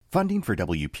Funding for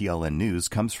WPLN News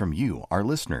comes from you, our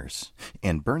listeners,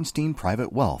 and Bernstein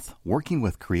Private Wealth, working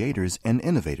with creators and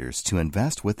innovators to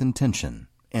invest with intention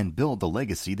and build the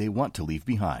legacy they want to leave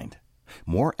behind.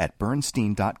 More at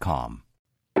Bernstein.com.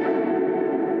 I'm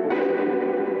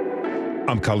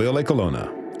Khalil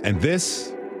Ekulona, and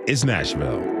this is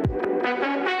Nashville.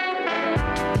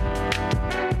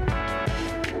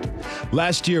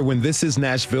 Last year, when This Is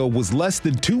Nashville was less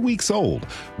than 2 weeks old,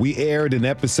 we aired an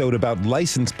episode about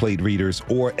license plate readers,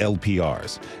 or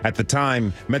LPRs. At the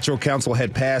time, Metro Council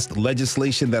had passed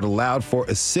legislation that allowed for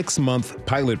a 6-month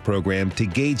pilot program to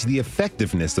gauge the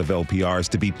effectiveness of LPRs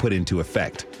to be put into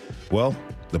effect. Well,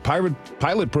 the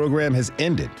pilot program has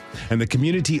ended, and the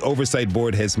Community Oversight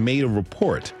Board has made a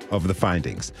report of the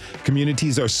findings.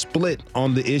 Communities are split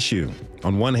on the issue.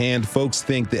 On one hand, folks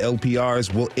think the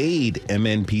LPRs will aid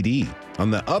MNPD.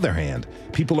 On the other hand,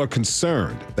 people are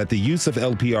concerned that the use of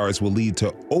LPRs will lead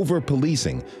to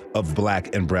over-policing of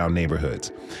Black and brown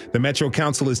neighborhoods. The Metro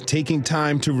Council is taking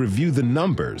time to review the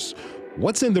numbers.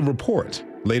 What's in the report?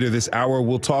 Later this hour,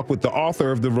 we'll talk with the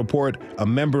author of the report, a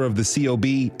member of the COB,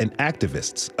 and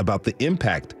activists about the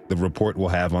impact the report will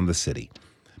have on the city.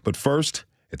 But first,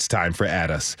 it's time for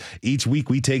At Us. Each week,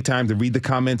 we take time to read the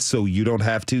comments so you don't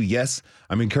have to. Yes,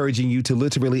 I'm encouraging you to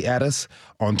literally at us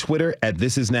on Twitter at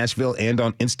This Is Nashville and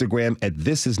on Instagram at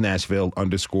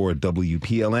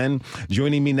ThisIsNashville_WPLN.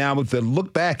 Joining me now with a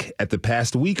look back at the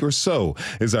past week or so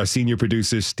is our senior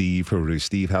producer, Steve Haruch.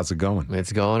 Steve, how's it going?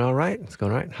 It's going all right. It's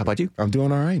going all right. How about you? I'm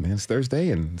doing all right, man. It's Thursday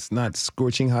and it's not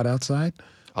scorching hot outside.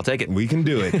 I'll take it. We can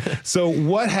do it. So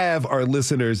what have our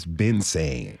listeners been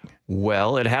saying?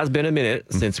 Well, it has been a minute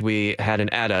since we had an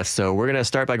At Us, so we're going to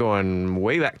start by going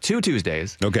way back 2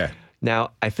 Tuesdays. Okay.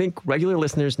 Now, I think regular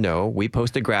listeners know we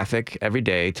post a graphic every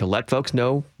day to let folks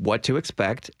know what to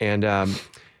expect, and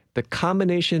the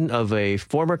combination of a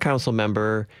former council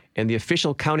member and the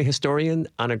official county historian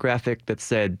on a graphic that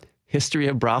said "History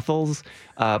of Brothels"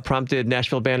 prompted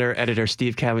Nashville Banner editor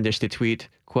Steve Cavendish to tweet,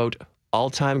 quote,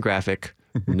 "All-time graphic.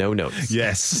 No notes."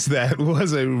 Yes, that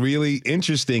was a really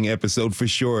interesting episode for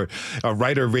sure.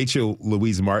 Writer Rachel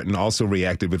Louise Martin also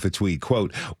reacted with a tweet,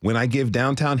 quote, "When I give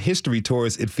downtown history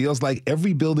tours, it feels like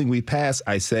every building we pass,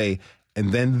 I say,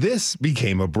 and then this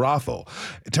became a brothel.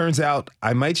 It turns out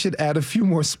I should add a few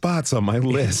more spots on my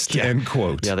list," end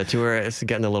quote. Yeah, the tour is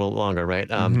getting a little longer, right?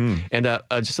 And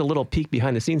just a little peek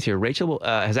behind the scenes here. Rachel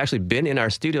has actually been in our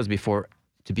studios before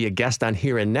to be a guest on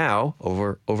Here and Now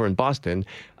over in Boston,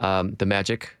 the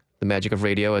magic of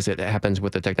radio as it happens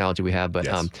with the technology we have. But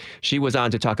yes. She was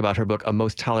on to talk about her book, A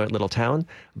Most Tolerant Little Town,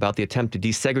 about the attempt to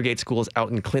desegregate schools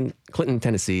out in Clinton,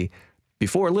 Tennessee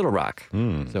before Little Rock.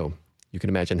 So you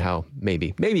can imagine how,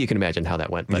 maybe you can imagine how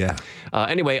that went. But yeah.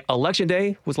 Anyway, Election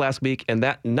Day was last week, and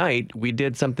that night we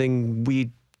did something we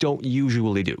don't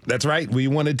usually do. That's right. We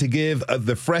wanted to give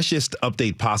the freshest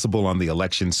update possible on the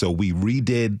election, so we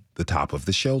redid the top of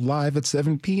the show live at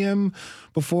 7 p.m.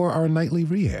 before our nightly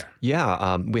re-air.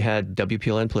 Yeah, we had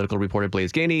WPLN political reporter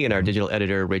Blaise Gainey and our digital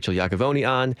editor Rachel Iacovone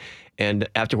on, and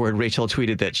afterward Rachel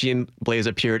tweeted that she and Blaise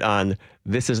appeared on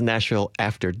This Is Nashville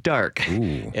After Dark.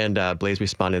 Ooh. And Blaise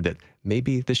responded that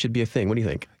maybe this should be a thing. What do you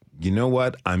think? You know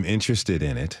what? I'm interested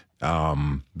in it,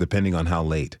 depending on how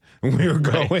late we're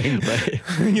going. Right.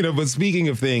 But speaking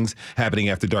of things happening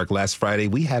after dark, last Friday,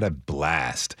 we had a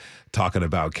blast talking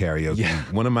about karaoke. Yeah.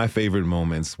 One of my favorite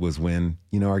moments was when,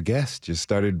 our guests just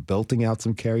started belting out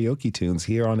some karaoke tunes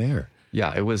here on air.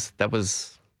 Yeah, that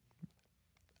was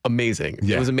amazing.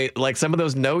 Yeah. It was amazing. Like some of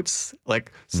those notes,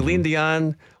 like Celine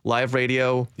Dion, live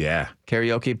radio,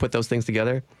 karaoke, put those things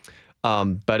together.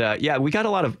 But we got a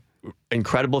lot of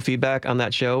incredible feedback on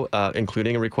that show,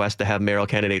 including a request to have mayoral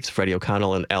candidates Freddie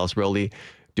O'Connell and Alice Rowley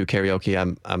do karaoke.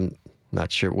 I'm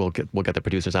not sure we'll get the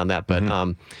producers on that, but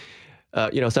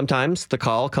sometimes the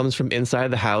call comes from inside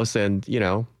the house, and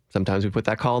sometimes we put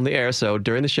that call in the air. So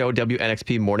during the show,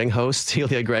 WNXP morning host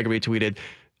Celia Gregory tweeted,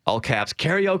 all caps,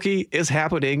 "Karaoke is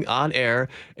happening on air,"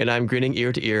 and I'm grinning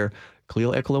ear to ear.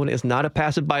 Khalil Ekulona is not a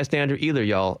passive bystander either,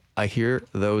 y'all. I hear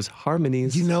those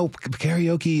harmonies.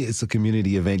 Karaoke is a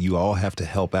community event. You all have to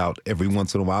help out every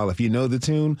once in a while. If you know the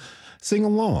tune, sing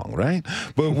along, right?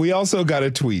 But we also got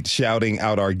a tweet shouting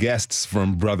out our guests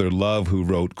from Brother Love, who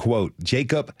wrote, quote,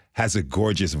 "Jacob has a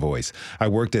gorgeous voice. I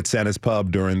worked at Santa's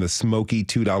Pub during the smoky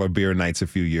 $2 beer nights a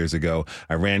few years ago.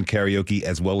 I ran karaoke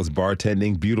as well as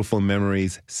bartending. Beautiful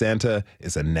memories. Santa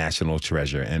is a national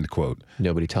treasure," end quote.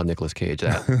 Nobody tell Nicolas Cage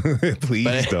that.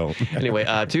 Please don't. Anyway,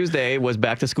 Tuesday was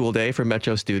back to school day for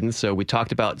Metro students. So we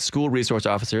talked about school resource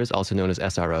officers, also known as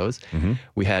SROs.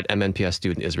 We had MNPS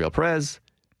student Israel Perez,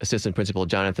 Assistant Principal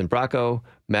Jonathan Bracco,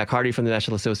 Mac Hardy from the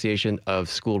National Association of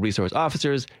School Resource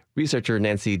Officers, researcher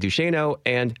Nancy Duchesneau,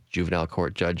 and Juvenile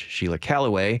Court Judge Sheila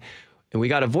Calloway. And we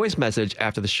got a voice message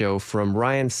after the show from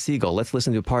Ryan Siegel. Let's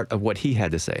listen to part of what he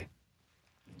had to say.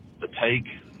 The take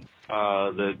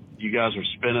that you guys are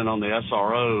spinning on the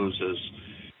SROs is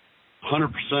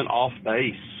 100% off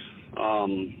base.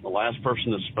 The last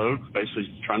person that spoke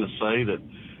basically trying to say that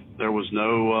there was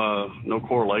no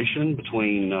correlation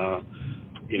between,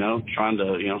 trying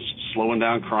to, slowing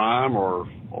down crime or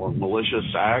malicious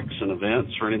acts and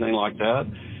events or anything like that.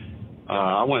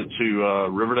 I went to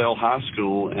Riverdale High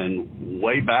School, and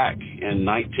way back in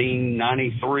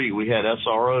 1993, we had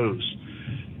SROs.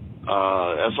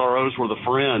 SROs were the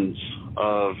friends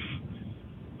of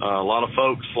a lot of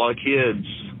folks, a lot of kids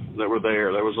that were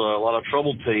there. There was a lot of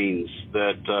troubled teens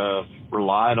that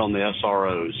relied on the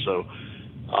SROs. So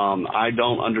I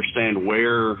don't understand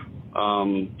where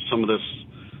some of this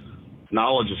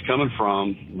knowledge is coming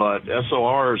from, but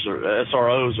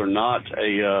SROs are not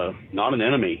an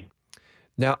enemy.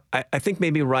 Now, I think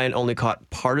maybe Ryan only caught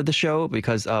part of the show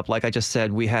because, like I just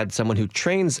said, we had someone who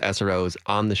trains SROs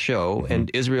on the show. Mm-hmm. And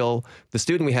Israel, the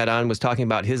student we had on, was talking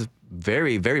about his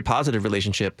very, very positive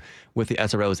relationship with the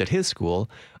SROs at his school.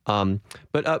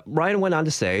 But Ryan went on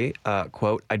to say,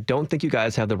 quote, "I don't think you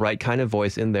guys have the right kind of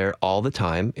voice in there all the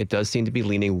time. It does seem to be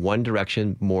leaning one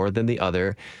direction more than the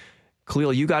other."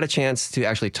 Khalil, you got a chance to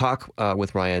actually talk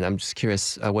with Ryan. I'm just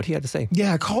curious what he had to say.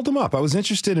 Yeah, I called him up. I was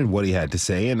interested in what he had to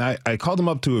say. And I called him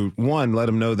up to, let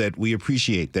him know that we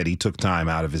appreciate that he took time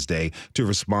out of his day to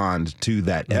respond to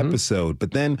that episode.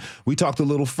 But then we talked a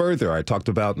little further. I talked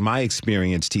about my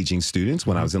experience teaching students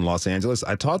when I was in Los Angeles.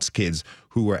 I taught kids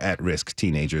who were at-risk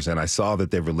teenagers, and I saw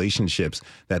that their relationships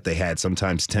that they had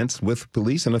sometimes tense with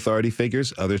police and authority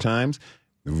figures, other times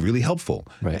really helpful,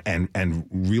 right, and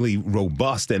really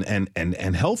robust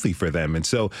and healthy for them. And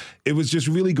so it was just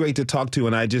really great to talk to.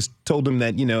 And I just told him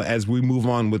that, as we move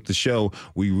on with the show,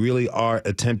 we really are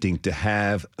attempting to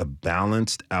have a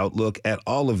balanced outlook at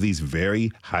all of these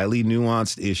very highly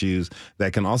nuanced issues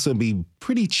that can also be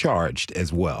pretty charged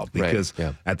as well. Because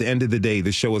at the end of the day,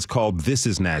 the show is called This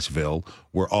is Nashville.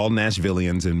 We're all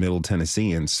Nashvillians and Middle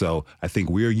Tennesseans. So I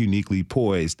think we're uniquely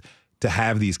poised to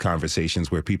have these conversations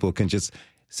where people can just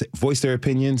voice their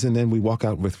opinions, and then we walk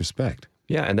out with respect.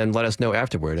 Yeah, and then let us know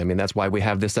afterward. I mean, that's why we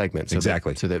have this segment. So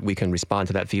that we can respond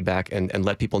to that feedback and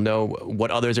let people know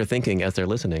what others are thinking as they're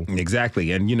listening.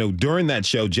 Exactly. And, during that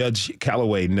show, Judge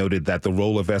Calloway noted that the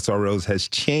role of SROs has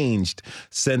changed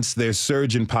since their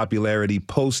surge in popularity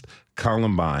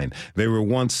post-Columbine. They were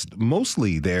once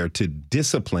mostly there to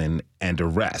discipline and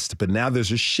arrest, but now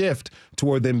there's a shift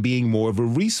toward them being more of a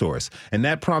resource. And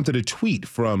that prompted a tweet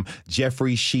from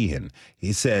Jeffrey Sheehan.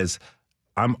 He says,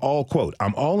 I'm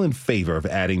all in favor of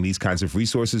adding these kinds of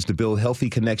resources to build healthy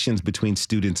connections between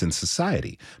students and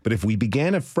society. But if we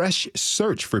began a fresh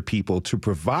search for people to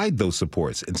provide those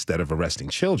supports instead of arresting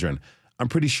children, I'm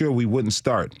pretty sure we wouldn't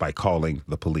start by calling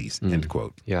the police, end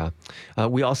quote. Yeah.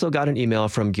 We also got an email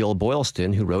from Gil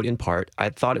Boylston, who wrote in part, "I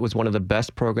thought it was one of the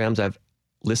best programs I've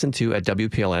listened to at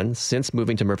WPLN since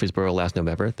moving to Murfreesboro last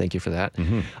November." Thank you for that.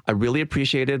 "I really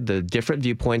appreciated the different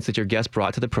viewpoints that your guests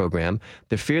brought to the program.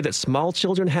 The fear that small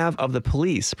children have of the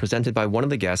police presented by one of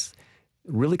the guests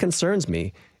really concerns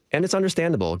me. And it's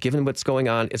understandable. Given what's going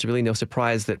on, it's really no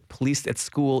surprise that police at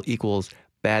school equals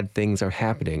bad things are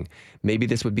happening. Maybe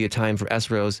this would be a time for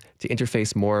SROs to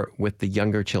interface more with the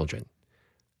younger children.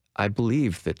 I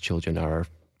believe that children are..."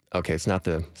 Okay, it's not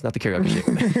the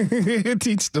karaoke.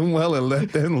 Teach them well and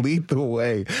let them lead the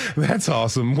way. That's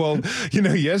awesome. Well,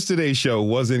 yesterday's show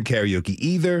wasn't karaoke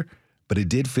either, but it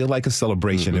did feel like a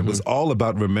celebration. It was all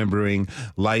about remembering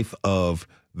the life of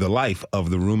the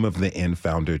Room of the Inn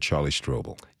founder, Charlie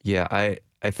Strobel. Yeah, I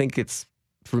think it's,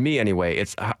 for me anyway,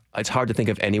 it's hard to think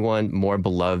of anyone more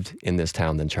beloved in this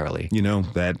town than Charlie.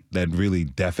 That really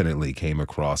definitely came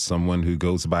across. Someone who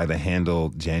goes by the handle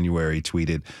January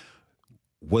tweeted,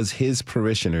 "Was his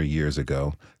parishioner years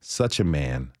ago, such a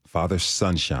man, Father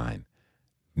Sunshine,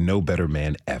 no better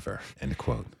man ever," end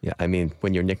quote. Yeah, I mean,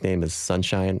 when your nickname is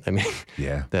Sunshine, I mean,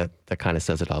 yeah, that kind of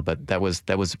says it all. But that was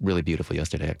really beautiful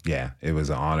yesterday. Yeah, it was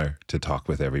an honor to talk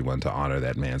with everyone, to honor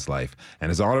that man's life.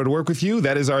 And it's an honor to work with you.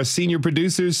 That is our senior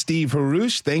producer, Steve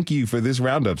Harush. Thank you for this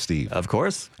roundup, Steve. Of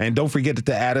course. And don't forget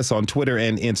to add us on Twitter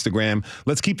and Instagram.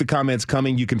 Let's keep the comments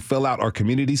coming. You can fill out our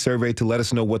community survey to let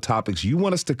us know what topics you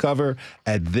want us to cover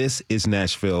at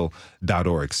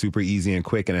thisisnashville.org. Super easy and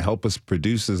quick, and it helps us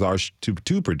produce our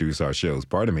shows,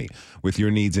 with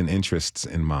your needs and interests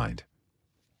in mind.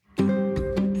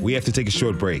 We have to take a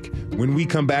short break. When we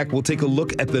come back, we'll take a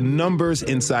look at the numbers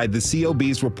inside the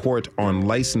COB's report on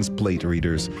license plate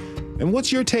readers. And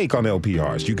what's your take on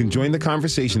LPRs? You can join the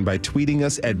conversation by tweeting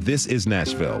us at This Is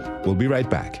Nashville. We'll be right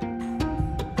back.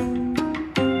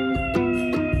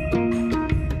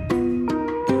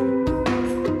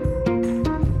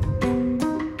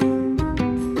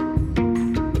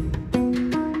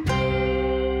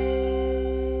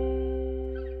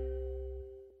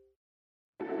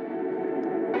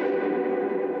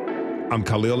 I'm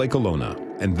Khalil Ekulona,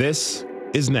 and this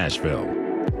is Nashville.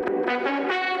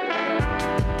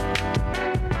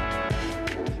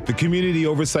 The Community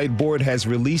Oversight Board has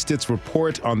released its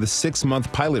report on the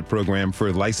 6-month pilot program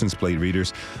for license plate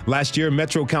readers. Last year,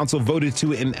 Metro Council voted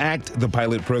to enact the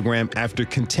pilot program after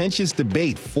contentious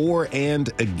debate for and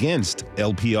against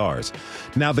LPRs.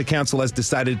 Now the council has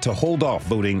decided to hold off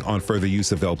voting on further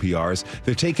use of LPRs.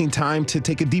 They're taking time to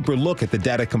take a deeper look at the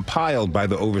data compiled by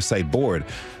the Oversight Board.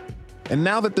 And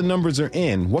now that the numbers are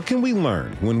in, what can we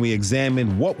learn when we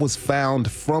examine what was found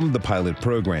from the pilot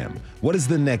program? What is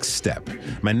the next step?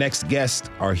 My next guests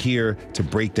are here to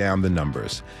break down the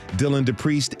numbers. Dylan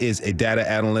DePriest is a data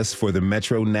analyst for the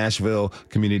Metro Nashville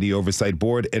Community Oversight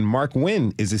Board, and Mark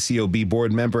Wynn is a COB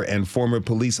board member and former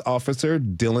police officer.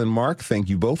 Dylan, Mark, thank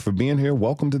you both for being here.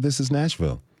 Welcome to This Is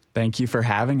Nashville. Thank you for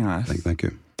having us. Thank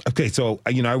you. Okay, so,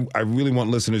 I really want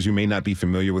listeners who may not be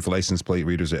familiar with license plate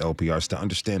readers or LPRs to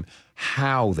understand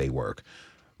how they work.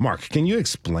 Mark, can you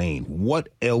explain what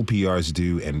LPRs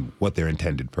do and what their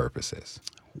intended purpose is?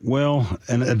 Well,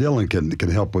 and Dylan can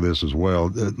help with this as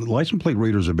well. License plate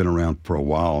readers have been around for a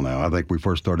while now. I think we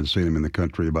first started seeing them in the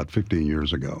country about 15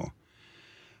 years ago.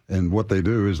 And what they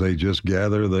do is they just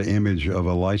gather the image of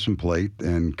a license plate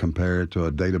and compare it to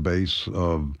a database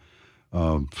of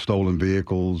stolen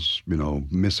vehicles,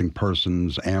 missing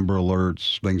persons, Amber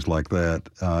Alerts, things like that.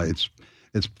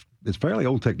 It's fairly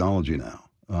old technology now.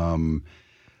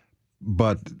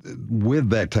 But with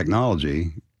that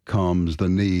technology comes the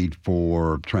need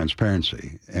for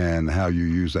transparency and how you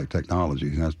use that technology.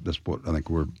 And that's what I think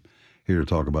we're here to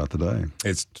talk about today.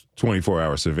 It's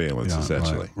 24-hour surveillance,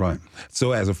 essentially. Right.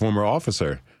 So as a former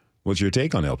officer, what's your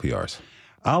take on LPRs?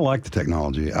 I like the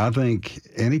technology. I think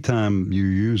anytime you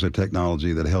use a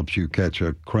technology that helps you catch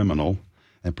a criminal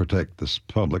and protect the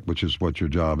public, which is what your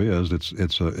job is,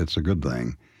 it's a good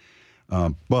thing.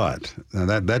 But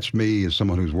that's me as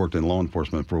someone who's worked in law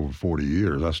enforcement for over 40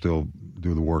 years. I still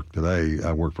do the work today.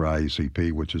 I work for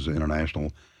IACP, which is the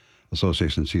International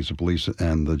Association of Chiefs of Police,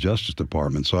 and the Justice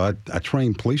Department. So I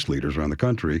train police leaders around the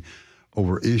country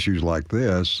over issues like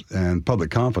this, and public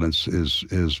confidence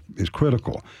is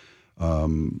critical.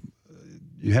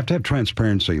 You have to have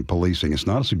transparency in policing. It's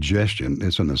not a suggestion,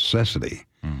 it's a necessity.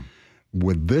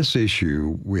 With this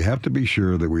issue, we have to be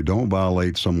sure that we don't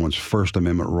violate someone's First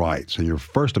Amendment rights. And your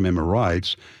First Amendment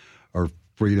rights are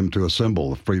freedom to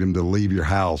assemble, freedom to leave your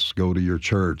house, go to your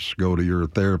church, go to your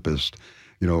therapist,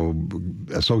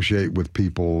 associate with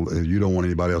people you don't want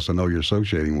anybody else to know you're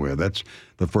associating with. That's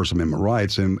the First Amendment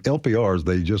rights. And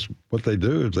LPRs, what they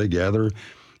do is they gather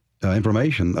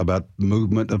information about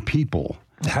movement of people.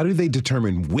 How do they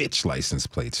determine which license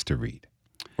plates to read?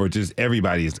 Or just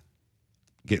everybody is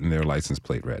getting their license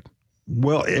plate read?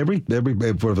 Well, every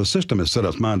for the system is set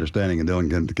up, my understanding, and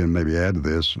Dylan can maybe add to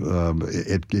this,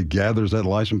 it gathers that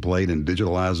license plate and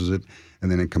digitalizes it,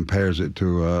 and then it compares it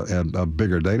to a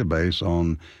bigger database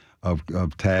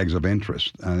of tags of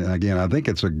interest. And again, I think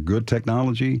it's a good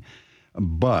technology,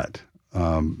 but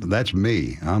that's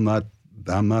me. I'm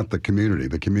not the community.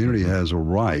 The community has a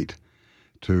right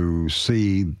to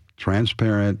see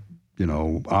transparent,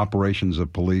 operations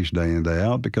of police day in, day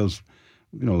out, because,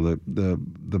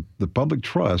 the public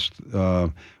trust,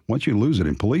 once you lose it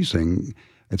in policing,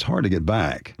 it's hard to get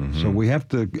back. Mm-hmm. So we have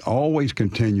to always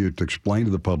continue to explain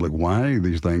to the public why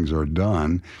these things are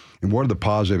done and what are the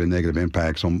positive and negative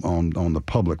impacts on the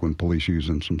public when police use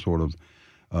some sort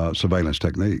of surveillance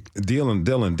technique.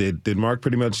 Dylan, did Mark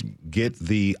pretty much get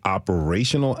the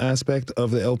operational aspect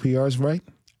of the LPRs right?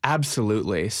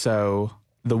 Absolutely. So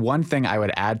the one thing I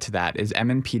would add to that is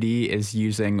MNPD is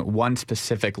using one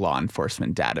specific law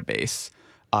enforcement database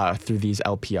through these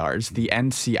LPRs, the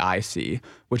NCIC,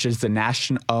 which is the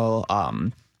National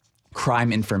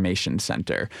Crime Information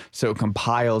Center. So it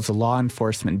compiles law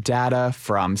enforcement data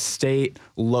from state,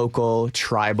 local,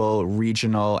 tribal,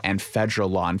 regional, and federal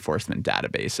law enforcement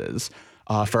databases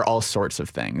for all sorts of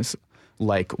things,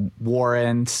 like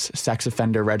warrants, sex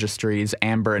offender registries,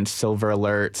 Amber and Silver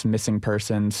alerts, missing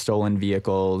persons, stolen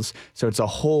vehicles. So it's a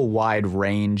whole wide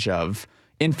range of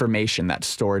information that's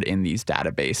stored in these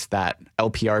databases that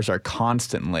LPRs are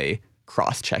constantly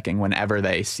cross-checking whenever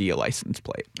they see a license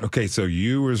plate. Okay, so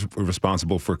you were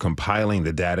responsible for compiling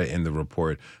the data in the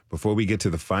report. Before we get to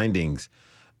the findings,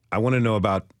 I want to know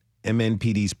about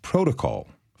MNPD's protocol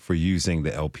for using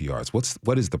the LPRs.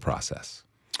 What is the process?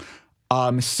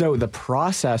 So the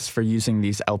process for using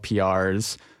these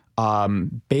LPRs,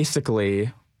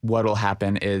 basically what will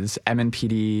happen is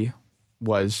MNPD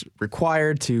was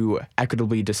required to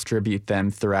equitably distribute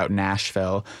them throughout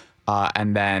Nashville.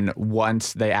 And then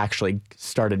once they actually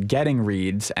started getting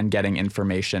reads and getting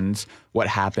informations, what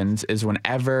happens is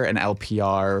whenever an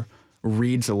LPR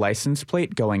reads a license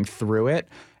plate going through it,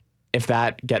 if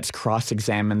that gets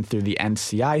cross-examined through the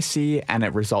NCIC and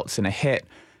it results in a hit,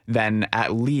 then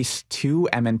at least 2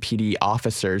 MNPD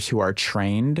officers who are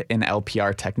trained in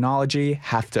LPR technology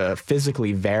have to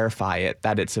physically verify it,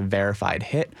 that it's a verified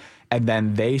hit, and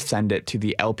then they send it to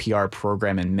the LPR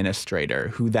program administrator,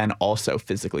 who then also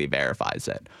physically verifies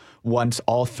it. Once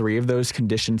all 3 of those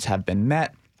conditions have been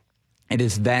met, it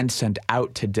is then sent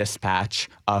out to dispatch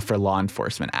for law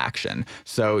enforcement action.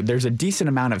 So there's a decent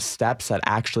amount of steps that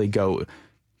actually go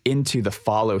into the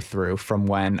follow-through from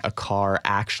when a car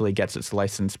actually gets its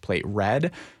license plate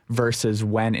read versus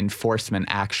when enforcement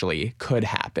actually could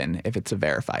happen if it's a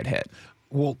verified hit.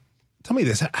 Well, tell me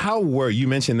this. You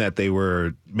mentioned that they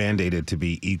were mandated to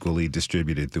be equally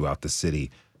distributed throughout the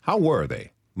city. How were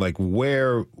they? Like,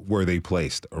 where were they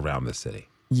placed around the city?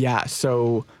 Yeah,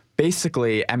 so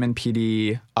basically,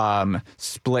 MNPD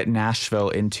split Nashville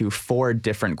into 4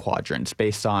 different quadrants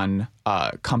based on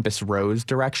compass rose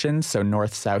directions, so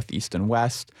north, south, east, and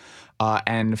west.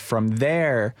 And from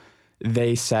there,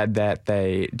 they said that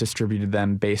they distributed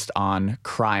them based on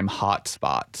crime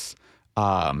hotspots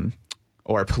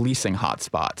or policing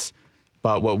hotspots.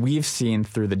 But what we've seen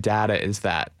through the data is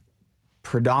that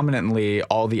predominantly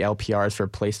all the LPRs were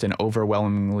placed in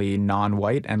overwhelmingly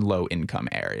non-white and low-income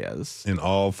areas. In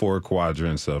all 4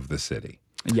 quadrants of the city?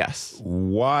 Yes.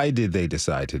 Why did they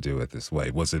decide to do it this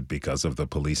way? Was it because of the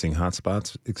policing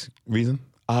hotspots reason?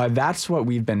 That's what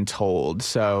we've been told.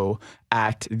 So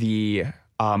at the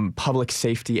Public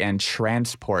Safety and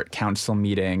Transport Council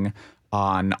meeting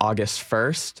on August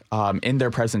 1st, in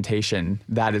their presentation,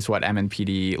 that is what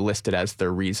MNPD listed as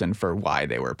their reason for why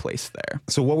they were placed there.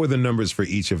 So what were the numbers for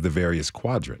each of the various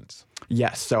quadrants?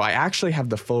 Yes, so I actually have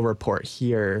the full report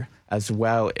here as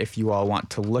well if you all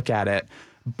want to look at it.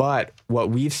 But what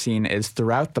we've seen is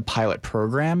throughout the pilot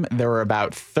program, there were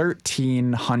about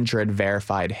 1,300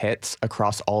 verified hits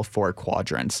across all 4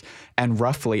 quadrants. And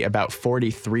roughly about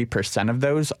 43% of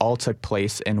those all took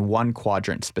place in one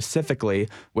quadrant specifically,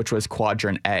 which was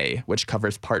Quadrant A, which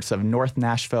covers parts of North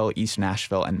Nashville, East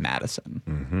Nashville, and Madison.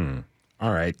 Mm-hmm.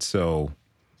 All right, so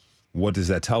what does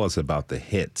that tell us about the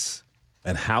hits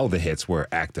and how the hits were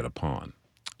acted upon?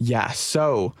 Yeah,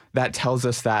 so that tells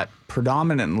us that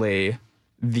predominantly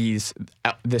this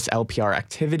LPR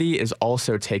activity is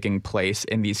also taking place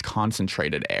in these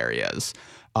concentrated areas,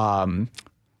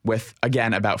 with,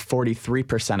 again, about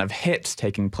 43% of hits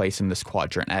taking place in this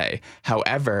Quadrant A.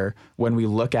 However, when we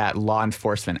look at law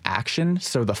enforcement action,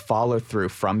 so the follow-through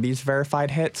from these verified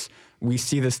hits, we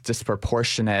see this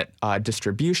disproportionate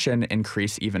distribution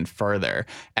increase even further.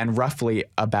 And roughly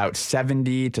about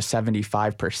 70 to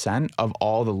 75% of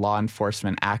all the law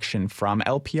enforcement action from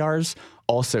LPRs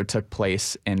also took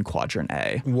place in Quadrant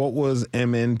A. What was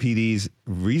MNPD's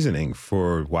reasoning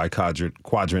for why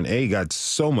Quadrant A got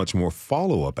so much more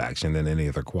follow-up action than any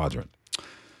other quadrant?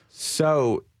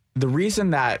 So the reason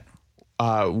that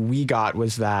we got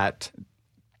was that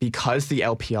because the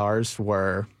LPRs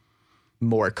were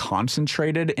more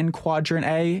concentrated in Quadrant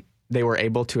A, they were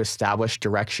able to establish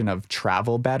direction of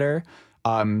travel better,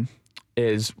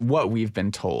 is what we've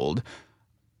been told.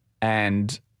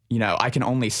 And I can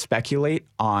only speculate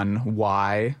on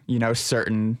why,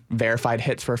 certain verified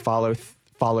hits were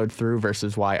followed through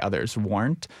versus why others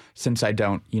weren't, since I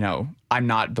don't, I'm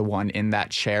not the one in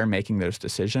that chair making those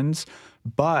decisions.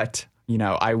 But,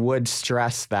 I would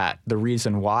stress that the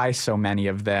reason why so many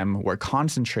of them were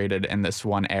concentrated in this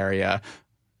one area,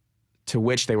 to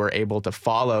which they were able to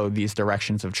follow these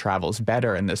directions of travels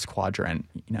better in this quadrant,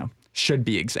 should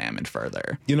be examined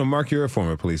further. Mark, you're a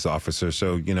former police officer,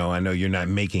 so, I know you're not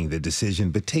making the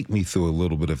decision, but take me through a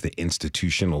little bit of the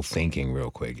institutional thinking real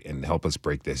quick and help us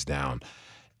break this down.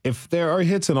 If there are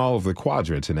hits in all of the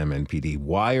quadrants in MNPD,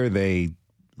 why are they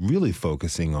really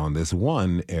focusing on this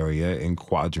one area in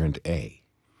Quadrant A?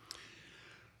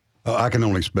 I can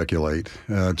only speculate.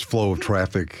 It's flow of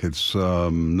traffic. It's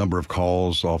number of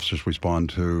calls officers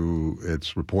respond to.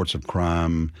 It's reports of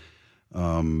crime.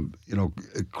 Crime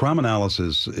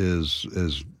analysis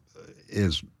is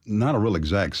is not a real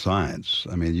exact science.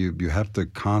 I mean, you have to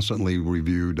constantly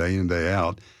review day in, day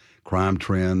out crime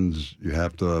trends. You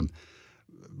have to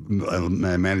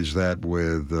manage that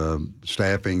with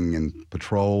staffing and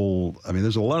patrol. I mean,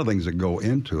 there's a lot of things that go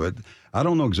into it. I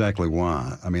don't know exactly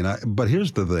why. I mean, but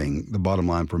here's the thing. The bottom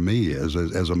line for me is,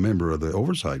 as a member of the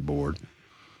Oversight Board,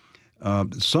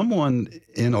 someone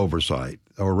in oversight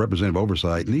or representative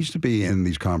oversight needs to be in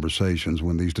these conversations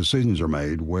when these decisions are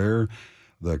made, where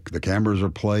the cameras are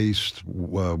placed,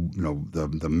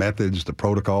 the methods, the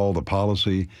protocol, the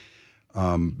policy,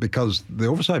 because the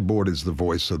Oversight Board is the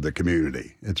voice of the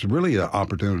community. It's really an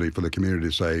opportunity for the community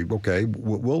to say, okay,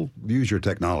 we'll use your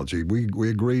technology. We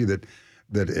agree that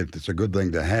it's a good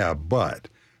thing to have, but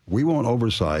we want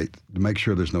oversight to make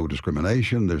sure there's no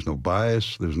discrimination, there's no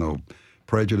bias, there's no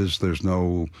prejudice, there's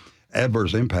no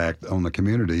adverse impact on the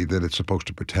community that it's supposed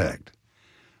to protect.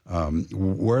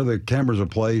 Where the cameras are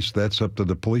placed, that's up to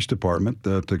the police department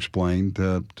to explain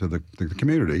to the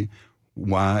community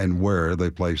why and where they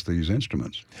place these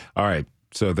instruments. All right.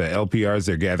 So the LPRs,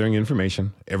 they're gathering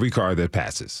information, every car that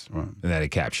passes and that it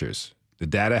captures. The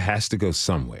data has to go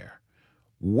somewhere.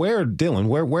 Where, Dylan,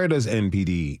 where does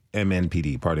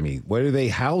MNPD, where do they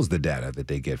house the data that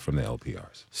they get from the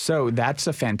LPRs? So that's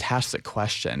a fantastic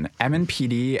question.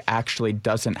 MNPD actually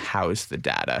doesn't house the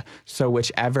data. So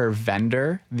whichever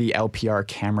vendor the LPR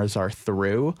cameras are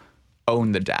through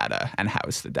own the data and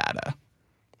house the data.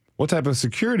 What type of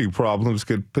security problems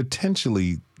could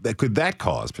that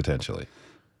cause potentially?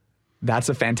 That's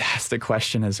a fantastic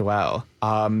question as well.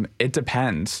 It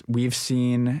depends. We've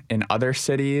seen in other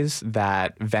cities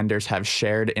that vendors have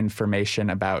shared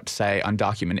information about, say,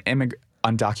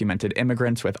 undocumented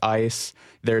immigrants with ICE.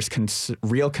 There's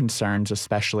real concerns,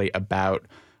 especially about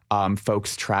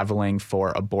folks traveling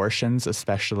for abortions,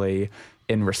 especially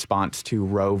in response to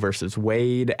Roe versus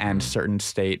Wade and certain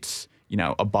states,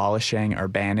 abolishing or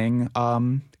banning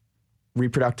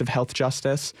reproductive health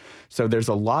justice. So there's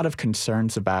a lot of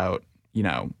concerns about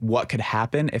what could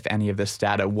happen if any of this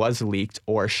data was leaked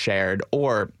or shared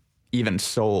or even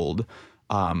sold,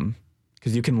 because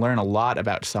you can learn a lot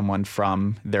about someone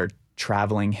from their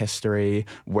traveling history,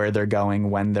 where they're going,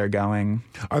 when they're going.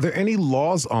 Are there any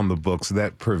laws on the books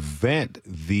that prevent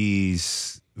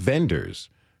these vendors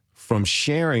from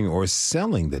sharing or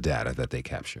selling the data that they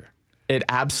capture? It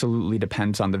absolutely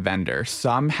depends on the vendor.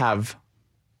 Some have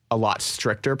a lot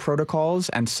stricter protocols,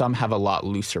 and some have a lot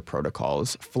looser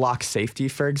protocols. Flock Safety,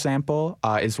 for example,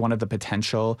 is one of the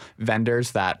potential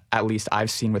vendors that at least I've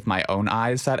seen with my own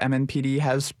eyes that MNPD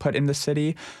has put in the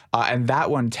city. And that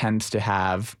one tends to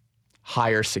have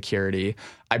higher security.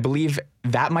 I believe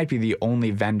that might be the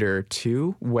only vendor,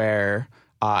 too, where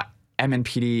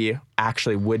MNPD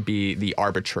actually would be the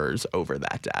arbiters over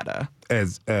that data.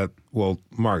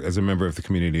 Mark, as a member of the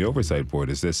Community Oversight Board,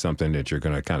 is this something that you're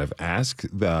going to kind of ask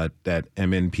that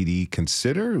MNPD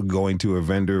consider going to a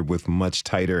vendor with much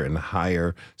tighter and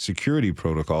higher security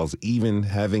protocols, even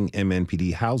having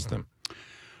MNPD house them?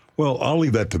 Well, I'll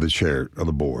leave that to the chair of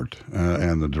the board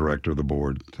and the director of the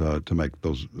board to make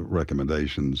those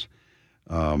recommendations.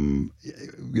 We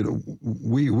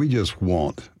just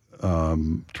want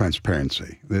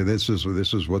transparency. This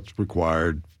is what's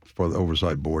required for the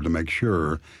Oversight Board to make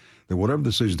sure that whatever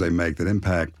decisions they make that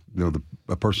impact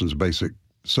a person's basic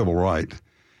civil right,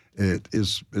 it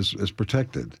is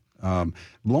protected.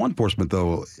 Law enforcement,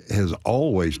 though, has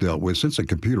always dealt with, since the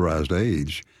computerized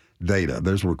age, data.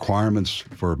 There's requirements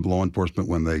for law enforcement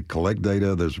when they collect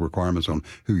data. There's requirements on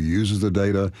who uses the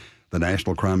data. The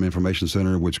National Crime Information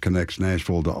Center, which connects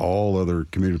Nashville to all other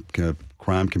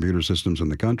crime computer systems in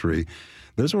the country,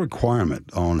 there's a requirement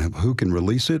on who can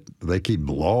release it. They keep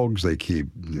logs. They keep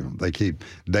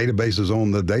databases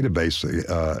on the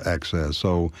database access.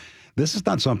 So this is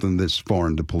not something that's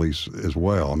foreign to police as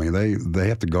well. I mean, they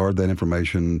have to guard that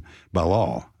information by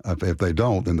law. If they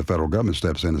don't, then the federal government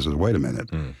steps in and says, wait a minute.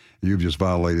 You've just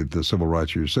violated the civil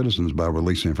rights of your citizens by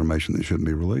releasing information that shouldn't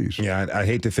be released. Yeah, I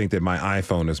hate to think that my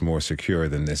iPhone is more secure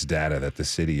than this data that the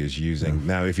city is using.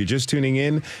 Now, if you're just tuning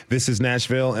in, this is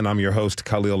Nashville, and I'm your host,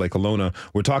 Khalil Ekulona.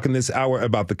 We're talking this hour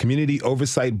about the Community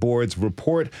Oversight Board's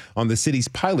report on the city's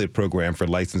pilot program for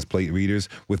license plate readers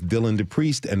with Dylan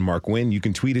DePriest and Mark Wynn. You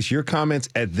can tweet us your comments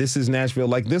at This Is Nashville,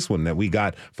 like this one that we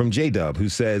got from J-Dub, who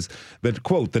says that,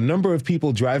 quote, the number of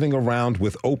people driving around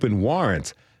with open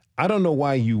warrants, I don't know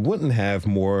why you wouldn't have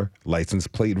more license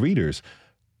plate readers.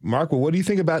 Mark, what do you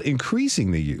think about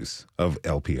increasing the use of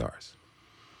LPRs?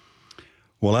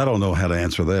 Well, I don't know how to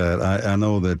answer that. I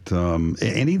know that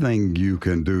anything you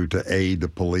can do to aid the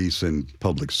police in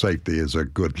public safety is a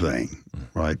good thing,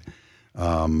 right?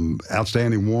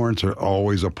 Outstanding warrants are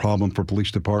always a problem for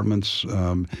police departments.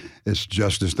 It's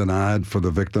justice denied for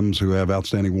the victims who have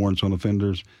outstanding warrants on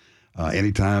offenders.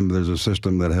 Anytime there's a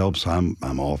system that helps,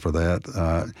 I'm all for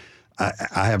that.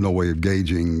 I have no way of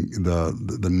gauging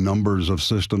the numbers of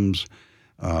systems,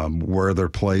 where they're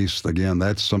placed. Again,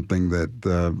 that's something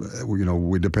that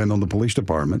we depend on the police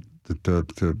department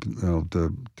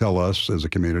to tell us as a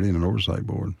community and an oversight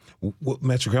board. Well,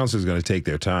 Metro Council is going to take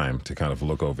their time to kind of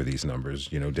look over these numbers.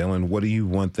 Dylan, what do you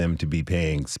want them to be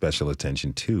paying special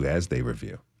attention to as they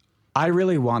review? I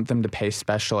really want them to pay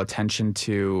special attention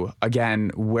to, again,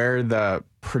 where the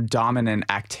predominant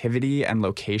activity and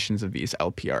locations of these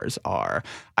LPRs are.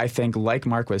 I think, like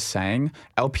Mark was saying,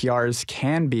 LPRs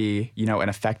can be, an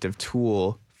effective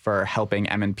tool for helping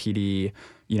MNPD,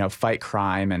 fight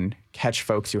crime and catch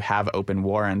folks who have open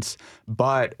warrants.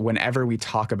 But whenever we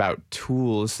talk about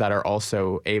tools that are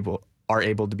also able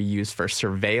to be used for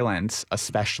surveillance,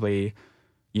 especially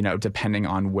depending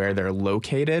on where they're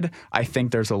located, I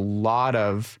think there's a lot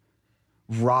of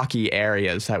rocky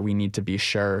areas that we need to be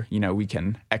sure, we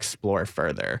can explore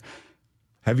further.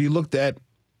 Have you looked at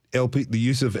the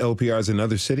use of LPRs in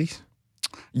other cities?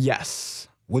 Yes.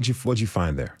 What'd you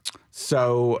find there?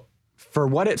 So for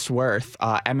what it's worth,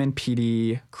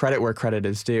 MNPD, credit where credit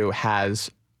is due, has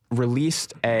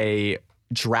released a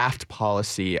draft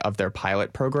policy of their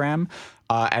pilot program.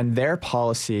 And their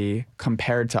policy,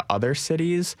 compared to other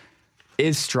cities,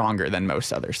 is stronger than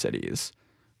most other cities.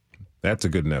 That's a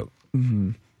good note.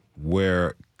 Mm-hmm.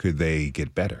 Where could they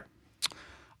get better?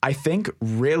 I think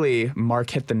really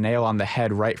Mark hit the nail on the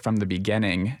head right from the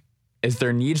beginning, is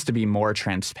there needs to be more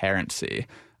transparency.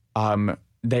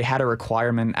 They had a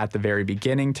requirement at the very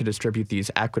beginning to distribute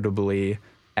these equitably.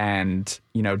 And,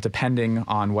 depending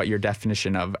on what your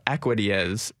definition of equity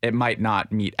is, it might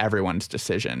not meet everyone's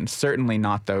decision, certainly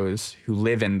not those who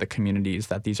live in the communities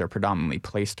that these are predominantly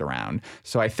placed around.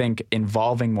 So I think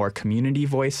involving more community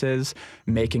voices,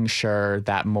 making sure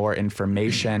that more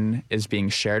information is being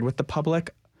shared with the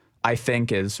public, I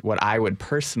think is what I would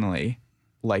personally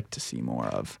like to see more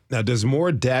of. Now, does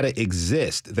more data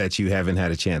exist that you haven't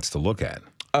had a chance to look at?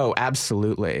 Oh,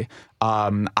 absolutely.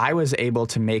 I was able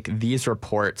to make these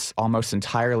reports almost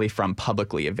entirely from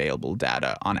publicly available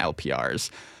data on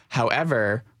LPRs.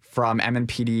 However, from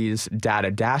MNPD's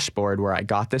data dashboard, where I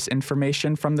got this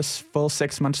information from the full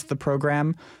 6 months of the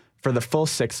program, for the full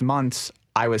 6 months,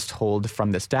 I was told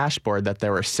from this dashboard that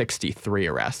there were 63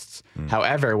 arrests.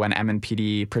 However, when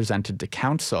MNPD presented to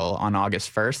council on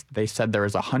August 1st, they said there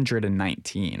was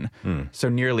 119. So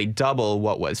nearly double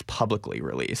what was publicly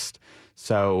released.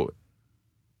 So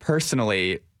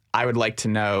personally, I would like to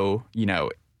know,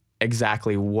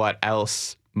 exactly what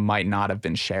else might not have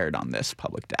been shared on this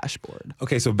public dashboard.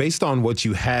 Okay, so based on what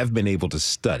you have been able to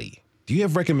study, do you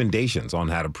have recommendations on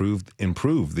how to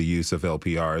improve the use of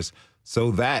LPRs so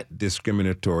that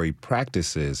discriminatory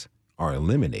practices are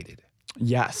eliminated?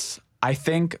 Yes. I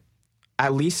think,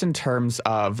 at least in terms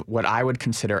of what I would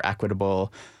consider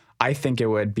equitable, I think it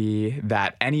would be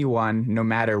that anyone, no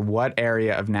matter what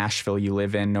area of Nashville you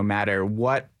live in, no matter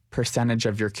what percentage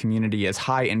of your community is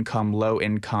high income, low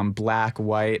income, black,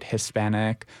 white,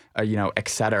 Hispanic, et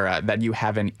cetera, that you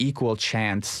have an equal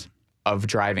chance of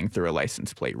driving through a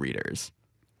license plate readers.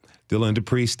 Dylan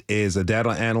DePriest is a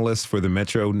data analyst for the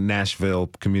Metro Nashville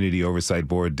Community Oversight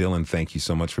Board. Dylan, thank you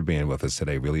so much for being with us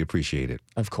today. Really appreciate it.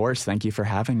 Of course. Thank you for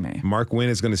having me. Mark Wynn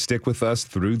is going to stick with us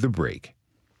through the break.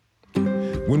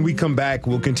 When we come back,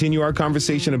 we'll continue our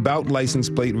conversation about license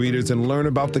plate readers and learn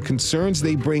about the concerns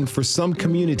they bring for some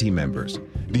community members.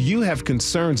 Do you have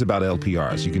concerns about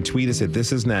LPRs? You can tweet us at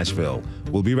This Is Nashville.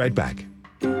 We'll be right back.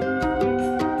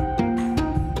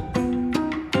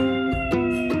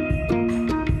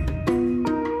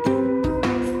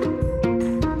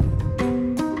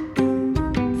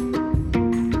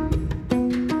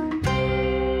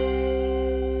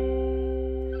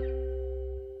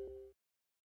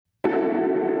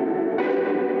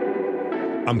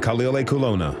 I'm Khalil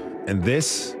Ekulona, and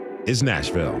this is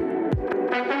Nashville.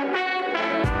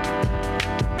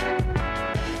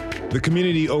 The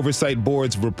Community Oversight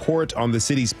Board's report on the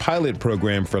city's pilot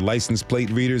program for license plate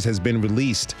readers has been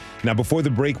released. Now, before the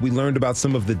break, we learned about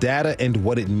some of the data and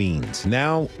what it means.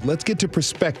 Now, let's get to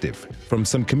perspective from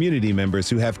some community members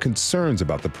who have concerns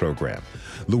about the program.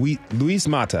 Luis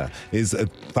Mata is a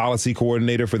policy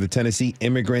coordinator for the Tennessee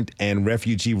Immigrant and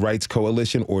Refugee Rights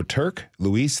Coalition, or TIRC.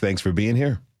 Luis, thanks for being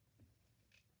here.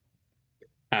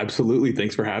 Absolutely.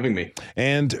 Thanks for having me.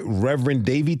 And Reverend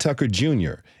Davy Tucker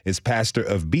Jr. is pastor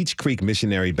of Beech Creek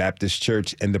Missionary Baptist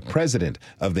Church and the president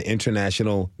of the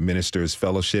International Ministers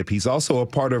Fellowship. He's also a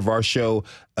part of our show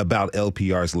about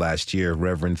LPRs last year.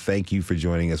 Reverend, thank you for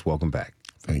joining us. Welcome back.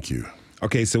 Thank you.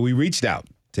 Okay, so we reached out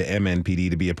to MNPD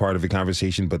to be a part of the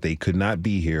conversation, but they could not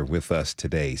be here with us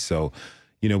today. So,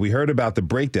 we heard about the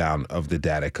breakdown of the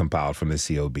data compiled from the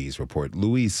COB's report.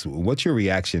 Luis, what's your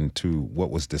reaction to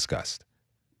what was discussed?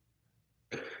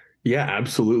 Yeah,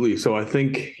 absolutely. So I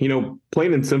think,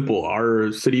 plain and simple,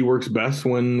 our city works best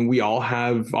when we all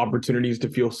have opportunities to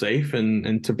feel safe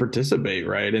and to participate,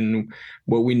 right? And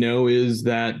what we know is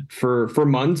that for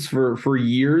months, for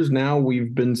years now,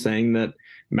 we've been saying that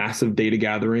massive data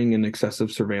gathering and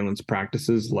excessive surveillance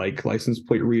practices like license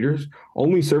plate readers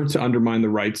only serve to undermine the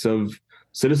rights of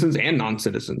citizens and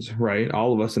non-citizens, right?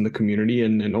 All of us in the community,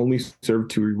 and only serve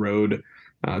to erode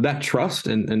that trust.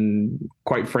 And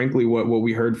quite frankly, what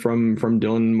we heard from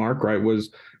Dylan and Mark, right,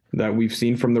 was that we've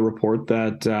seen from the report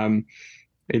that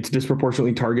it's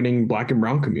disproportionately targeting Black and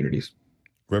brown communities.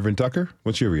 Reverend Tucker,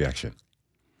 what's your reaction?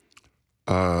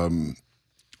 Very,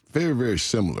 very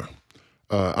similar.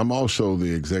 I'm also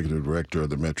the executive director of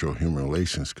the Metro Human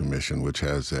Relations Commission, which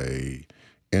has a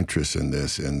interest in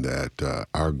this, in that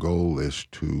our goal is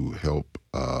to help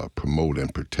promote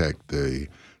and protect the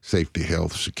safety,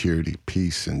 health, security,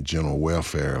 peace, and general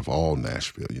welfare of all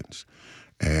Nashvillians.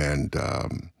 And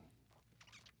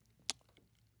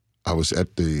I was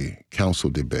at the council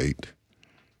debate,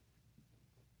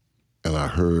 and I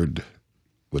heard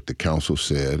what the council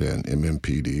said, and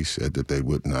MNPD said that they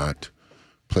would not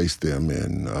place them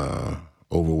in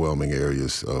overwhelming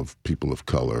areas of people of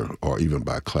color or even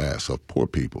by class of poor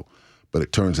people. But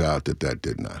it turns out that that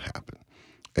did not happen.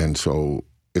 And so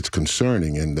it's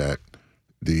concerning in that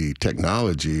the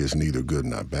technology is neither good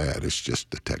nor bad. It's just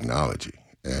the technology.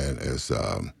 And as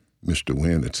Mr.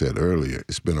 Wynn had said earlier,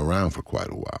 it's been around for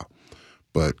quite a while.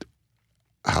 But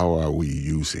how are we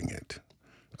using it?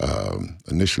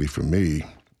 Initially for me,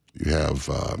 you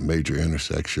have major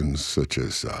intersections such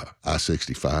as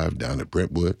I-65 down at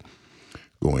Brentwood,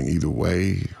 going either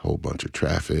way, whole bunch of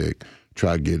traffic.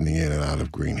 Try getting in and out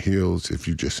of Green Hills if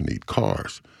you just need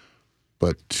cars.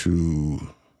 But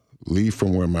to leave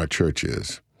from where my church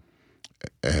is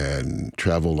and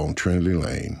travel on Trinity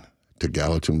Lane to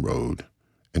Gallatin Road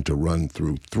and to run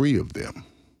through 3 of them,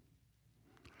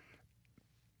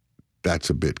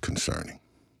 that's a bit concerning.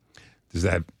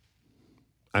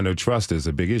 I know trust is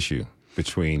a big issue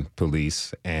between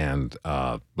police and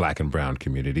Black and brown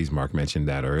communities. Mark mentioned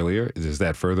that earlier. Does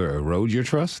that further erode your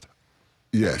trust?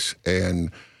 Yes, and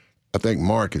I think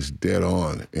Mark is dead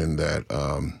on in that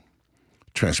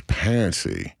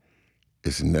transparency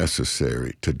is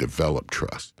necessary to develop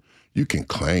trust. You can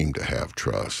claim to have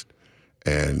trust,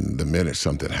 and the minute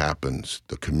something happens,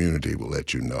 the community will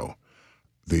let you know.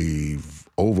 The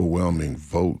overwhelming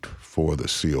vote for the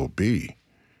COB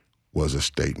was a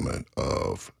statement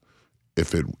of,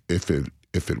 if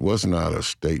it was not a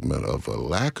statement of a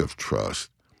lack of trust,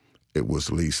 it was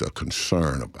at least a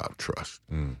concern about trust,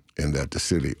 in that the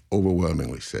city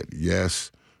overwhelmingly said,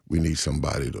 yes, we need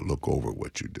somebody to look over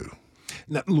what you do.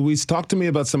 Now, Luis, talk to me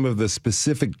about some of the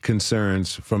specific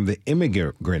concerns from the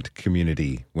immigrant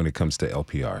community when it comes to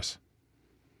LPRs.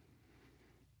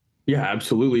 Yeah,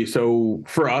 absolutely. So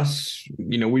for us,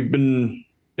 we've been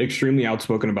extremely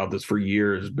outspoken about this for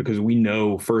years because we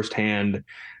know firsthand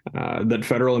that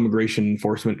federal immigration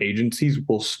enforcement agencies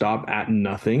will stop at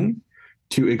nothing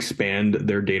to expand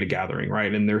their data gathering,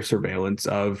 right, and their surveillance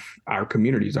of our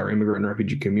communities, our immigrant and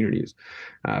refugee communities.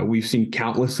 We've seen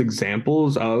countless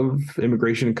examples of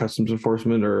Immigration and Customs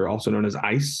Enforcement, or also known as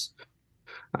ICE,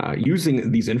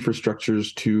 using these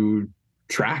infrastructures to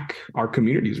track our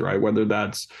communities, right, whether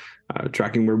that's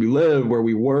tracking where we live, where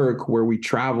we work, where we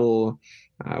travel.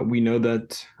 We know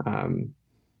that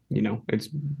it's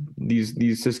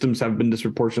these systems have been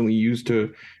disproportionately used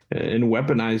to and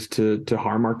weaponized to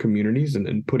harm our communities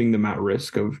and putting them at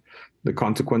risk of the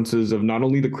consequences of not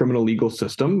only the criminal legal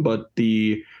system, but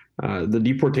the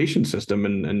deportation system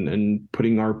and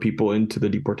putting our people into the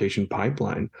deportation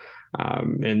pipeline.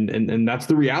 And that's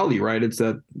the reality, right? It's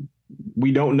that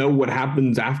we don't know what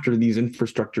happens after these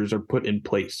infrastructures are put in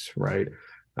place, right?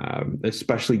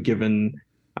 Especially given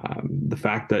the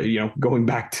fact that, going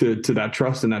back to that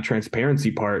trust and that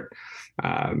transparency part,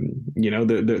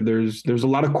 there's a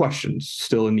lot of questions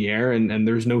still in the air, and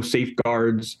there's no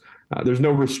safeguards, there's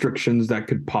no restrictions that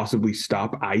could possibly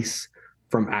stop ICE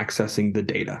from accessing the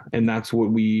data. And that's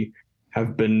what we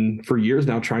have been for years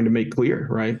now trying to make clear,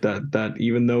 right? That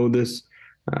even though this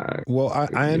Well,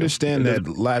 I understand that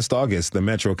last August, the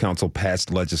Metro Council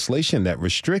passed legislation that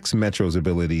restricts Metro's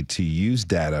ability to use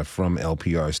data from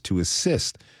LPRs to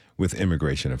assist with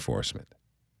immigration enforcement.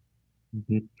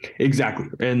 Mm-hmm. Exactly.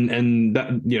 And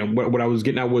that, what I was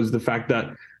getting at was the fact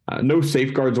that no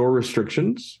safeguards or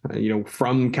restrictions,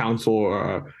 from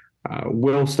council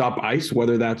will stop ICE,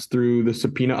 whether that's through the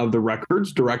subpoena of the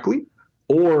records directly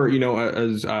or,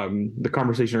 as the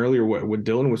conversation earlier, what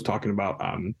Dylan was talking about,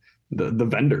 the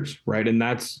vendors, right? And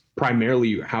that's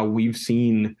primarily how we've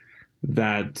seen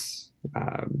that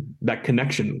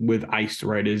connection with ICE,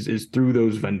 right, is through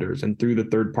those vendors and through the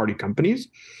third-party companies,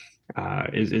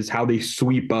 is how they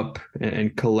sweep up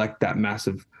and collect that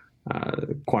massive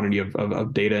quantity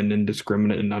of data and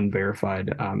indiscriminate and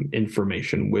unverified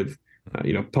information with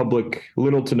public,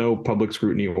 little to no public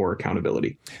scrutiny or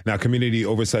accountability. Now, Community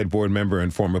Oversight Board member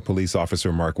and former police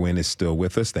officer Mark Wynn is still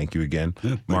with us. Thank you again,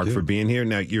 Mark, for being here.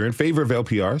 Now, you're in favor of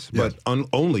LPRs, but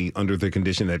only under the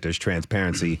condition that there's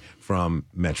transparency from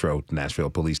Metro Nashville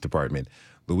Police Department.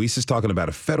 Luis is talking about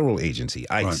a federal agency,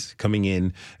 ICE, coming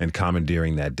in and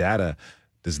commandeering that data.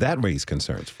 Does that raise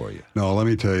concerns for you? No, let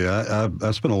me tell you,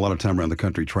 I spent a lot of time around the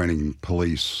country training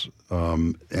police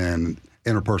and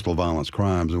interpersonal violence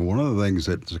crimes. And one of the things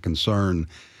that's a concern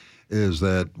is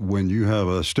that when you have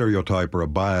a stereotype or a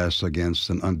bias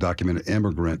against an undocumented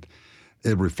immigrant,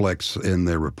 it reflects in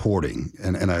their reporting.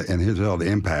 And here's how the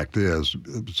impact is.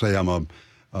 Say I'm a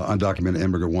undocumented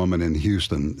immigrant woman in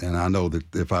Houston, and I know that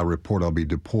if I report, I'll be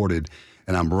deported,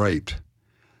 and I'm raped,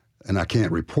 and I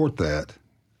can't report that,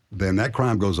 then that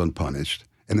crime goes unpunished.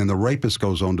 And then the rapist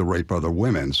goes on to rape other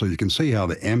women. So you can see how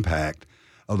the impact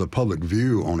of the public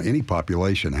view on any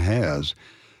population has.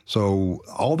 So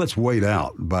all that's weighed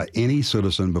out by any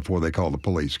citizen before they call the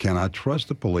police. Can I trust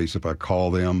the police if I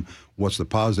call them? What's the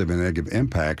positive and negative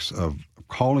impacts of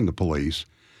calling the police?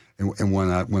 And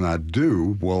when I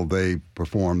do, will they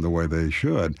perform the way they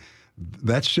should?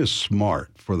 That's just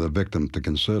smart for the victim to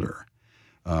consider.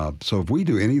 So if we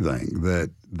do anything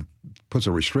that puts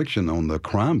a restriction on the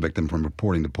crime victim from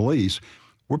reporting to police,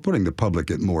 we're putting the public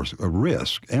at more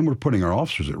risk, and we're putting our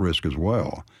officers at risk as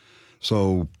well.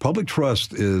 So public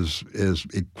trust is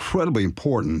incredibly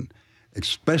important,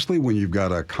 especially when you've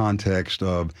got a context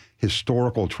of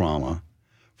historical trauma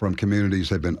from communities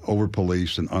that have been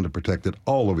over-policed and underprotected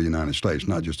all over the United States,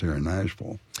 not just here in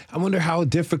Nashville. I wonder how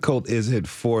difficult is it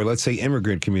for, let's say,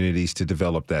 immigrant communities to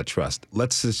develop that trust?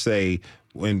 Let's just say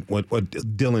what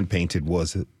Dylan painted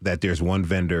was that there's one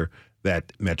vendor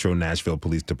that Metro Nashville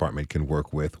Police Department can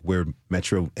work with, where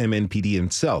Metro MNPD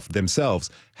themselves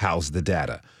house the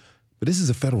data. But this is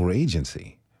a federal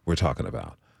agency we're talking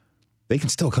about. They can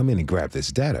still come in and grab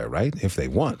this data, right, if they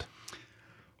want.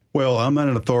 Well, I'm not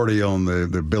an authority on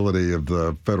the ability of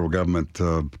the federal government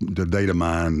to data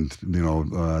mine,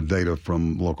 data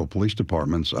from local police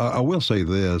departments. I will say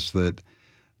this, that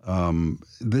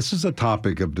this is a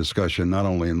topic of discussion not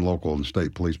only in local and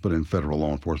state police, but in federal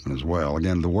law enforcement as well.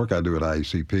 Again, the work I do at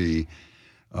IACP,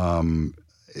 I'll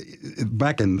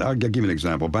give you an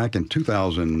example. Back in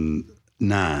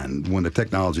 2009, when the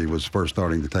technology was first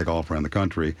starting to take off around the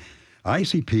country,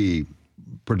 IACP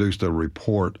produced a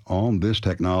report on this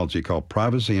technology called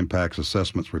Privacy Impacts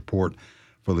Assessments Report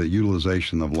for the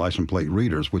Utilization of License Plate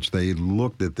Readers, which they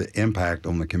looked at the impact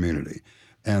on the community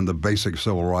and the basic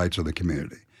civil rights of the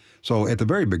community. So at the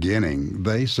very beginning,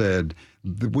 they said,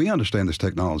 we understand this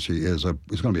technology is going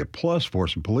to be a plus for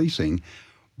us in policing,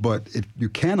 but you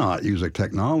cannot use a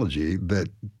technology that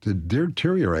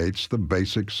deteriorates the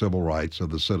basic civil rights of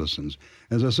the citizens.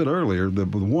 As I said earlier, the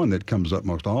one that comes up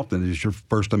most often is your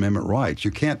First Amendment rights.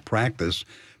 You can't practice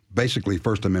basically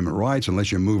First Amendment rights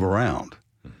unless you move around,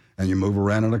 and you move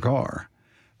around in a car.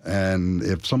 And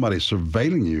if somebody's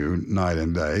surveilling you night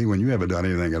and day when you haven't done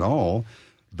anything at all,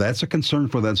 that's a concern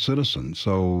for that citizen.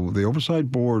 So the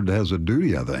Oversight Board has a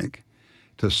duty, I think,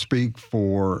 to speak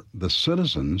for the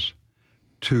citizens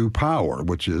to power,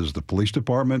 which is the police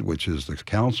department, which is the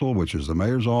council, which is the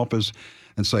mayor's office,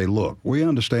 and say, look, we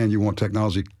understand you want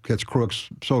technology to catch crooks,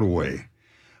 so do we.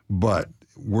 But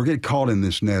we're getting caught in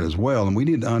this net as well, and we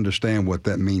need to understand what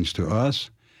that means to us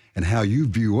and how you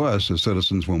view us as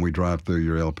citizens when we drive through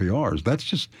your LPRs.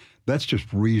 That's just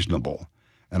reasonable.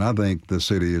 And I think the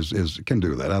city can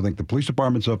do that. I think the police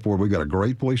department's up for it. We've got a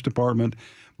great police department,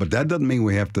 but that doesn't mean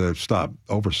we have to stop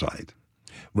oversight.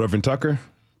 Reverend Tucker,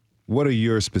 what are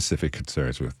your specific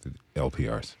concerns with the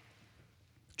LPRs?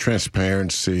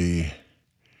 Transparency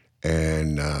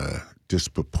and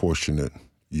disproportionate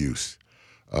use.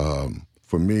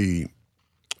 For me,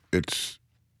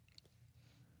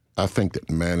 I think that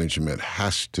management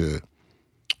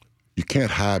you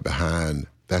can't hide behind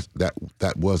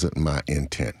That wasn't my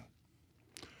intent.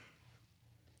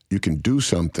 You can do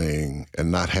something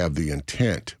and not have the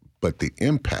intent, but the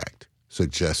impact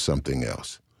suggests something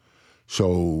else.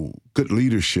 So good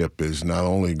leadership is not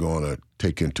only going to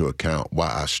take into account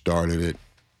why I started it,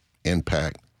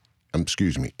 intent,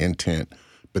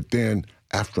 but then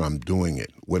after I'm doing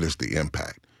it, what is the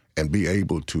impact? And be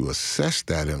able to assess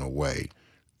that in a way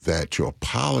that your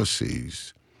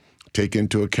policies take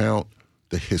into account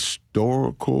the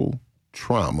historical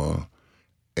trauma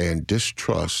and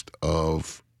distrust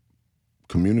of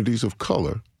communities of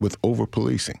color with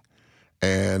over-policing.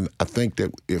 And I think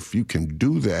that if you can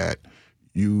do that,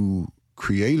 you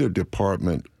create a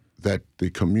department that the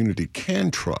community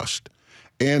can trust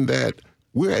and that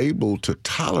we're able to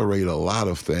tolerate a lot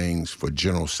of things for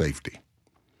general safety.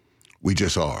 We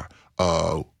just are.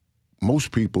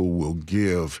 Most people will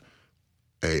give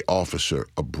an officer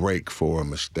a break for a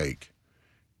mistake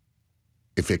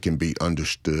if it can be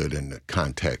understood in the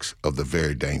context of the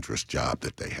very dangerous job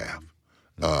that they have.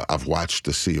 I've watched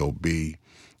the COB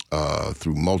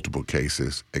through multiple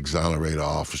cases exonerate an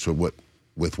officer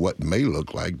with what may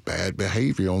look like bad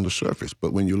behavior on the surface.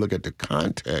 But when you look at the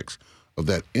context of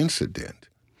that incident,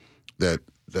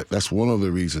 that's one of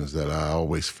the reasons that I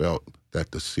always felt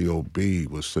that the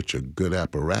COB was such a good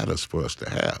apparatus for us to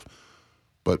have.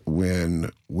 But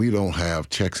when we don't have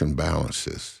checks and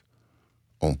balances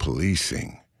on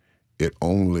policing, it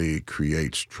only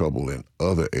creates trouble in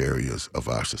other areas of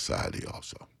our society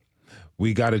also.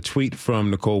 We got a tweet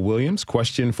from Nicole Williams.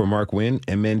 Question for Mark Wynn.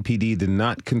 MNPD did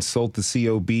not consult the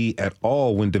COB at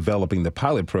all when developing the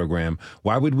pilot program.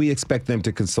 Why would we expect them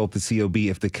to consult the COB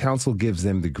if the council gives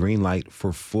them the green light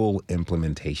for full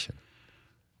implementation?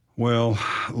 Well,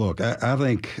 look, I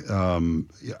think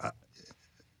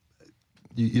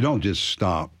you don't just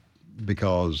stop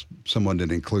because someone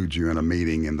didn't include you in a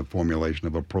meeting in the formulation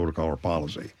of a protocol or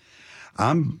policy.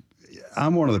 I'm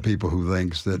one of the people who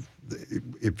thinks that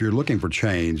if you're looking for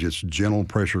change, it's gentle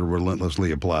pressure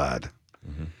relentlessly applied.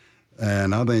 Mm-hmm.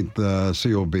 And I think the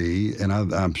COB,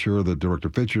 and I'm sure that Director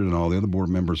Fitchett and all the other board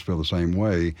members feel the same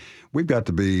way, we've got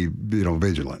to be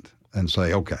vigilant and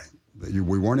say, okay,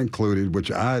 we weren't included, which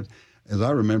as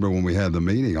I remember when we had the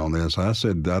meeting on this, I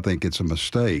said I think it's a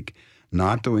mistake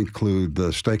not to include the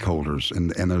stakeholders.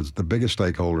 And there's the biggest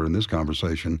stakeholder in this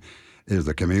conversation is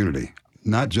the community.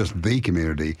 Not just the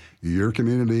community, your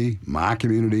community, my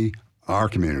community, our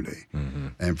community. Mm-hmm.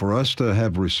 And for us to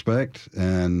have respect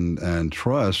and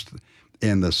trust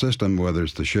in the system, whether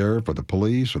it's the sheriff or the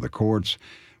police or the courts,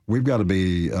 we've got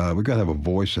to have a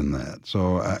voice in that.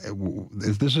 So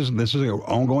this is an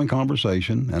ongoing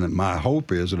conversation, and my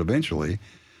hope is that eventually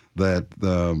that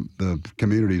the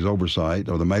community's oversight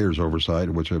or the mayor's oversight,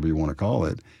 or whichever you want to call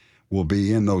it, will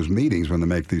be in those meetings when they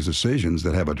make these decisions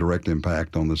that have a direct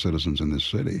impact on the citizens in this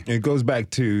city. It goes back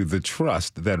to the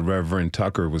trust that Reverend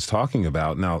Tucker was talking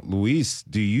about. Now, Luis,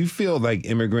 do you feel like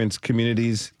immigrants,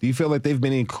 communities, do you feel like they've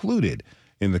been included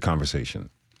in the conversation?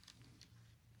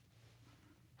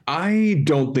 I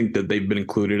don't think that they've been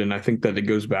included, and I think that it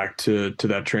goes back to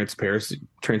that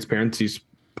transparency's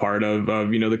part of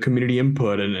the community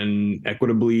input and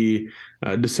equitably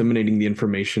disseminating the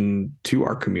information to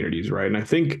our communities, right? And I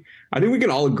think we can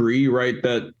all agree, right,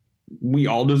 that we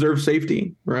all deserve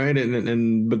safety, right?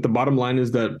 But the bottom line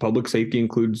is that public safety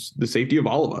includes the safety of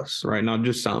all of us, right? Not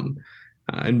just some.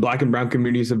 And Black and brown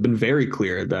communities have been very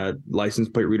clear that license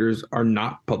plate readers are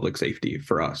not public safety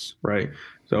for us, right?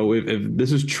 So if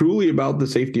this is truly about the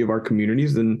safety of our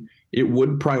communities, then it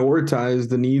would prioritize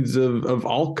the needs of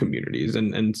all communities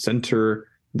and center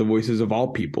the voices of all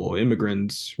people,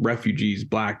 immigrants, refugees,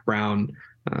 Black, brown,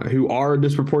 who are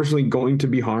disproportionately going to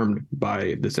be harmed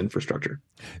by this infrastructure.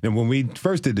 And when we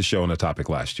first did the show on the topic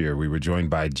last year, we were joined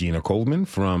by Gina Coleman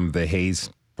from the Hayes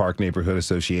Park Neighborhood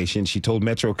Association. She told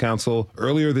Metro Council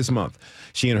earlier this month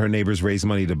she and her neighbors raised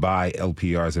money to buy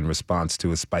LPRs in response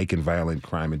to a spike in violent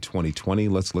crime in 2020.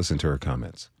 Let's listen to her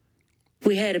comments.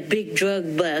 We had a big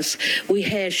drug bust. We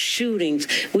had shootings.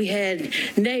 We had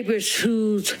neighbors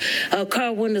whose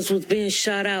car windows was being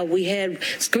shot out. We had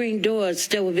screen doors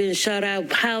that were being shot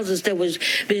out, houses that was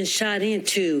being shot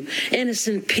into,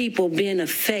 innocent people being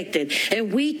affected.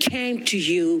 And we came to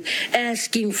you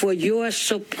asking for your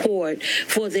support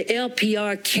for the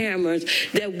LPR cameras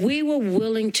that we were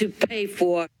willing to pay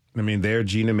for. I mean, there,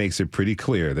 Gina makes it pretty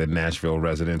clear that some Nashville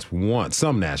residents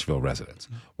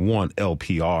want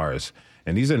LPRs.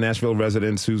 And these are Nashville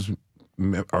residents who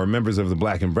are members of the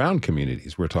Black and brown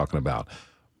communities we're talking about.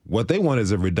 What they want is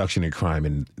a reduction in crime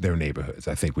in their neighborhoods.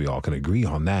 I think we all can agree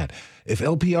on that. If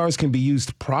LPRs can be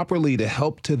used properly to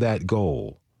help to that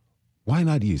goal, why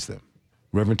not use them?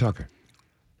 Reverend Tucker.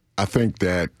 I think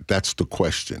that's the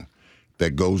question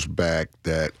that goes back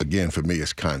that, again, for me,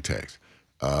 is context.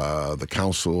 The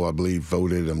council, I believe,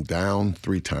 voted him down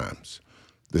 3 times.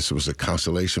 This was a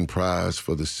consolation prize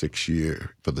for the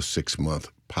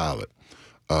 6-month pilot.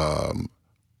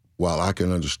 While I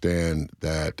can understand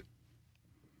that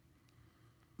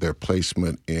their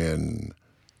placement in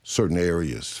certain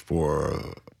areas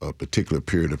for a particular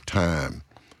period of time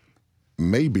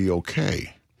may be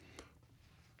okay,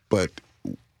 but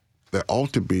there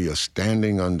ought to be a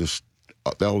standing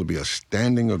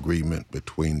agreement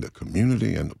between the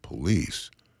community and the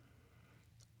police.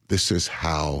 This is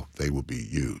how they will be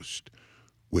used.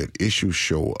 When issues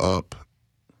show up,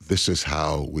 this is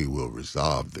how we will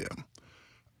resolve them.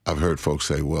 I've heard folks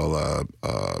say, well,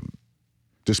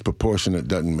 disproportionate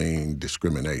doesn't mean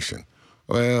discrimination.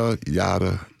 Well,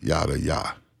 yada, yada,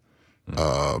 yada.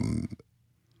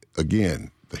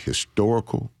 Again, the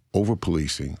historical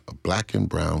over-policing of black and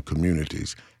brown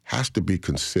communities has to be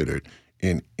considered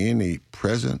in any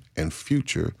present and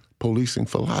future policing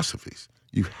philosophies.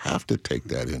 You have to take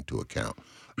that into account.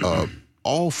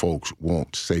 All folks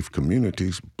want safe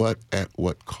communities, but at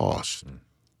what cost?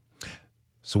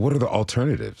 So what are the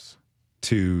alternatives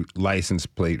to license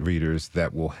plate readers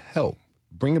that will help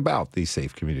bring about these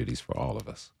safe communities for all of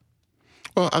us?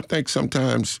 Well, I think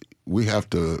sometimes we have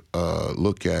to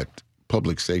look at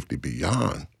public safety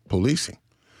beyond policing.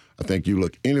 I think you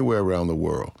look anywhere around the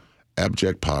world,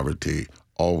 abject poverty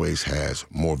always has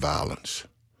more violence.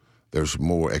 There's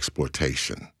more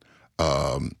exploitation.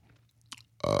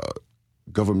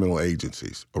 Governmental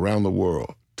agencies around the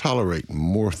world tolerate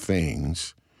more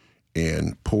things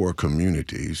in poor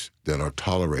communities than are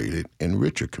tolerated in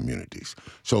richer communities.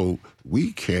 So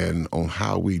we can, on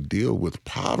how we deal with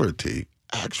poverty,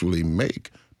 actually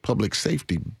make public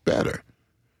safety better.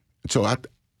 So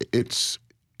it's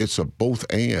a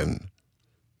both-and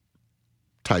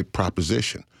type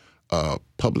proposition.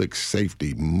 Public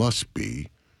safety must be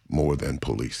more than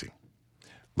policing.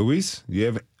 Luis, do you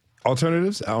have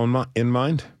alternatives in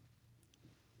mind?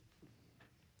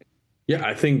 Yeah,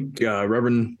 I think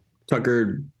Reverend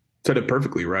Tucker said it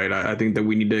perfectly, right? I think that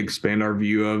we need to expand our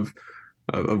view of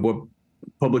what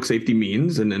public safety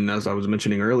means. And as I was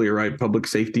mentioning earlier, right, public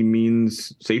safety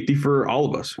means safety for all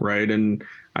of us, right? And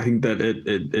I think that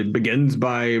it begins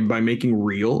by making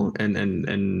real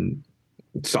and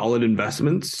solid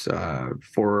investments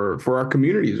for our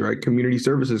communities, right? Community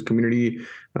services, community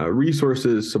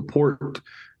resources, support.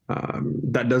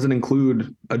 That doesn't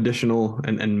include additional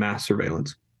and mass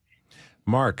surveillance.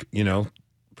 Mark,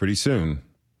 pretty soon,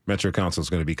 Metro Council is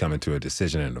going to be coming to a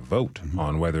decision and a vote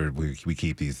on whether we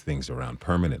keep these things around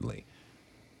permanently.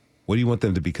 What do you want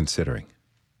them to be considering?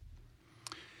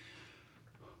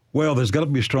 Well, there's got to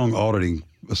be a strong auditing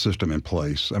system in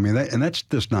place. I mean, that's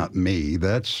just not me.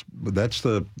 That's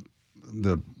the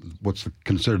what's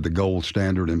considered the gold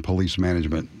standard in police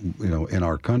management, in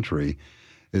our country,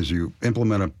 is you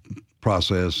implement a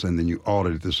process and then you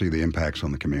audit it to see the impacts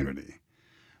on the community.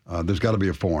 There's got to be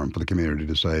a forum for the community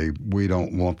to say, we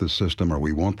don't want this system or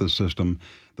we want this system.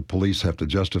 The police have to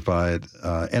justify it.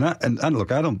 And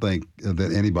look, I don't think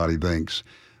that anybody thinks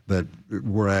that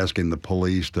we're asking the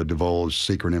police to divulge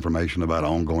secret information about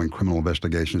ongoing criminal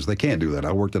investigations. They can't do that.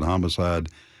 I worked in homicide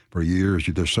for years.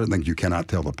 There's certain things you cannot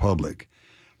tell the public.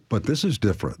 But this is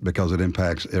different because it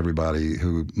impacts everybody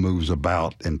who moves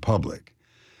about in public.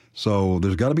 So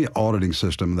there's got to be an auditing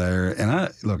system there. And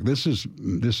this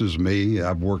is me.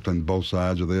 I've worked on both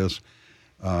sides of this.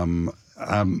 I'm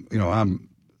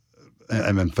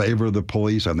in favor of the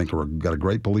police. I think we've got a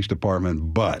great police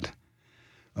department. But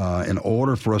in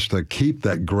order for us to keep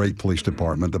that great police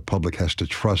department, the public has to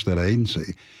trust that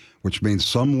agency, which means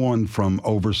someone from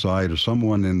oversight or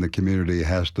someone in the community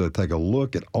has to take a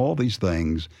look at all these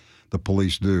things the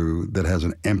police do that has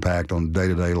an impact on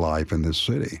day-to-day life in this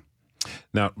city.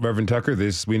 Now, Reverend Tucker,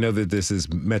 we know that this is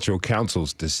Metro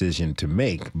Council's decision to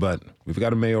make, but we've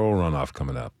got a mayoral runoff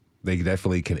coming up. They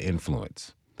definitely can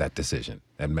influence that decision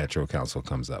that Metro Council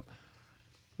comes up.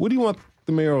 What do you want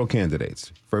the mayoral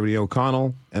candidates, Freddie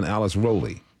O'Connell and Alice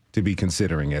Rowley, to be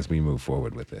considering as we move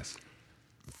forward with this?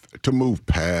 To move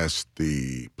past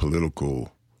the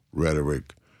political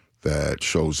rhetoric that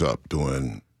shows up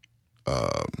during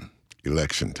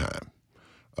election time,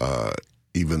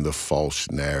 even the false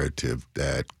narrative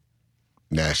that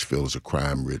Nashville is a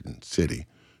crime-ridden city,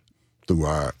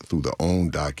 through the own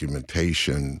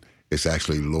documentation, it's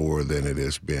actually lower than it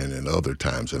has been in other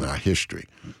times in our history.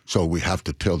 So we have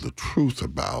to tell the truth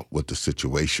about what the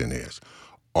situation is.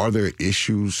 Are there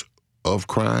issues of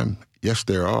crime? Yes,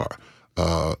 there are.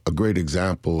 A great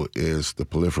example is the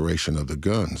proliferation of the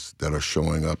guns that are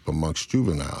showing up amongst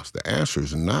juveniles. The answer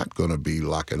is not going to be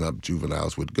locking up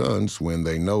juveniles with guns when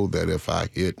they know that if I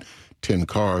hit 10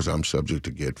 cars, I'm subject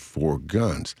to get 4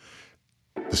 guns.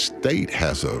 The state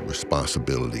has a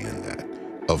responsibility in that,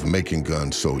 of making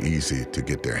guns so easy to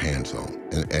get their hands on.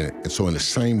 And so in the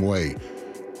same way,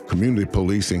 community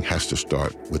policing has to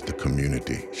start with the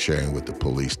community, sharing with the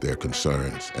police their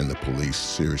concerns, and the police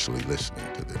seriously listening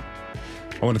to them.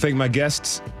 I want to thank my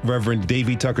guests, Reverend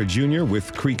Davy Tucker Jr.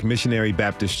 with Creek Missionary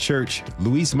Baptist Church,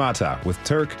 Luis Mata with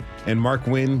Turk, and Mark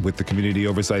Wynn with the Community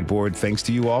Oversight Board. Thanks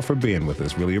to you all for being with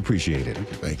us. Really appreciate it.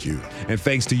 Thank you. And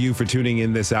thanks to you for tuning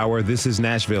in this hour. This is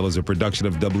Nashville is a production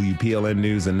of WPLN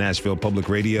News and Nashville Public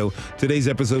Radio. Today's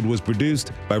episode was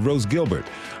produced by Rose Gilbert.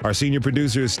 Our senior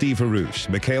producer is Steve Harouche.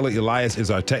 Michaela Elias is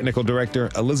our technical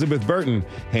director. Elizabeth Burton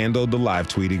handled the live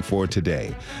tweeting for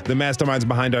today. The masterminds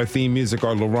behind our theme music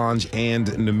are Larange and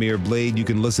Namir Blade. You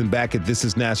can listen back at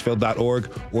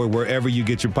thisisnashville.org or wherever you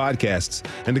get your podcasts.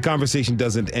 And the conversation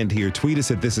doesn't end here. Tweet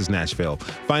us at This Is Nashville.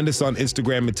 Find us on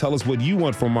Instagram and tell us what you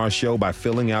want from our show by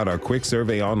filling out our quick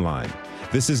survey online.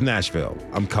 This is Nashville.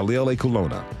 I'm Khalil A.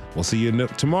 Kulona. We'll see you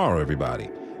tomorrow, everybody.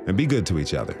 And be good to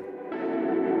each other.